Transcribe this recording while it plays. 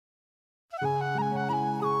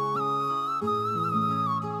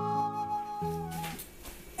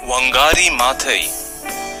Wangari Maathai,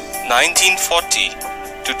 1940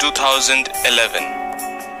 to 2011.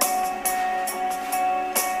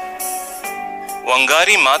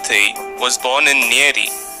 Wangari Maathai was born in Nyeri,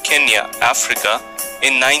 Kenya, Africa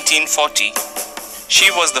in 1940.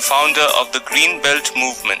 She was the founder of the Green Belt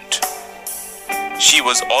movement. She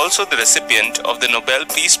was also the recipient of the Nobel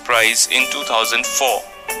Peace Prize in 2004.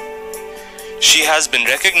 She has been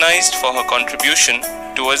recognized for her contribution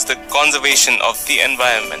towards the conservation of the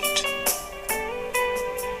environment.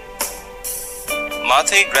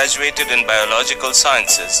 Maathai graduated in biological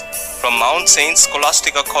sciences from Mount Saint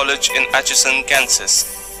Scholastica College in Atchison, Kansas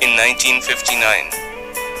in 1959.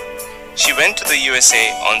 She went to the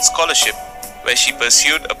USA on scholarship, where she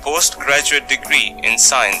pursued a postgraduate degree in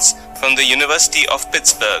science from the University of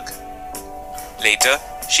Pittsburgh. Later,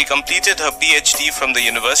 she completed her PhD from the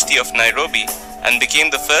University of Nairobi and became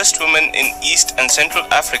the first woman in East and Central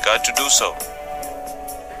Africa to do so.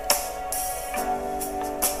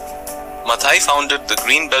 Maathai founded the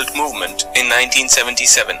Green Belt movement in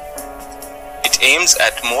 1977. It aims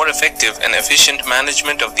at more effective and efficient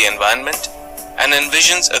management of the environment and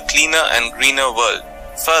envisions a cleaner and greener world.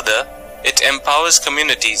 Further, it empowers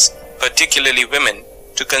communities, particularly women,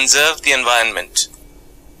 to conserve the environment.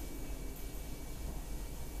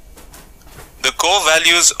 The core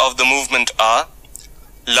values of the movement are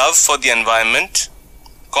love for the environment,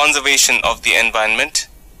 conservation of the environment,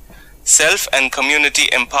 self and community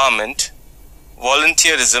empowerment,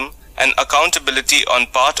 volunteerism and accountability on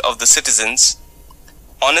part of the citizens,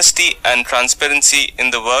 honesty and transparency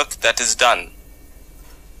in the work that is done.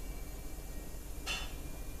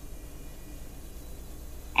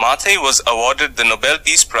 Maathai was awarded the Nobel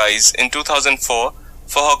Peace Prize in 2004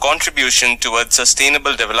 for her contribution towards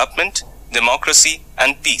sustainable development, democracy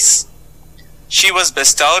and peace. She was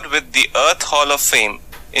bestowed with the Earth Hall of Fame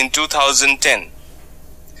in 2010.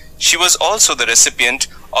 She was also the recipient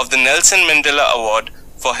of the Nelson Mandela Award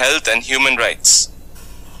for Health and Human Rights.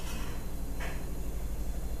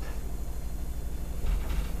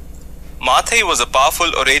 Maathai was a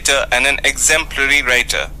powerful orator and an exemplary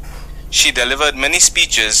writer. She delivered many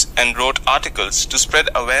speeches and wrote articles to spread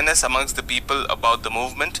awareness amongst the people about the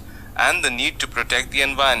movement and the need to protect the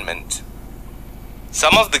environment.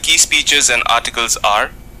 Some of the key speeches and articles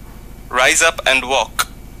are Rise Up and Walk,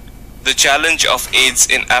 The Challenge of AIDS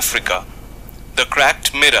in Africa, The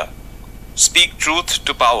Cracked Mirror, Speak Truth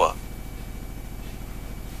to Power.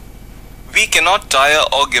 We cannot tire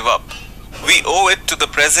or give up. We owe it to the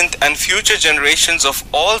present and future generations of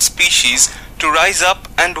all species to rise up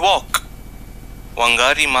and walk.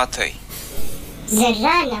 Wangari Maathai.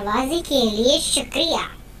 ज़र्रा नवाज़ी के लिए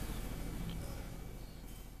शुक्रिया।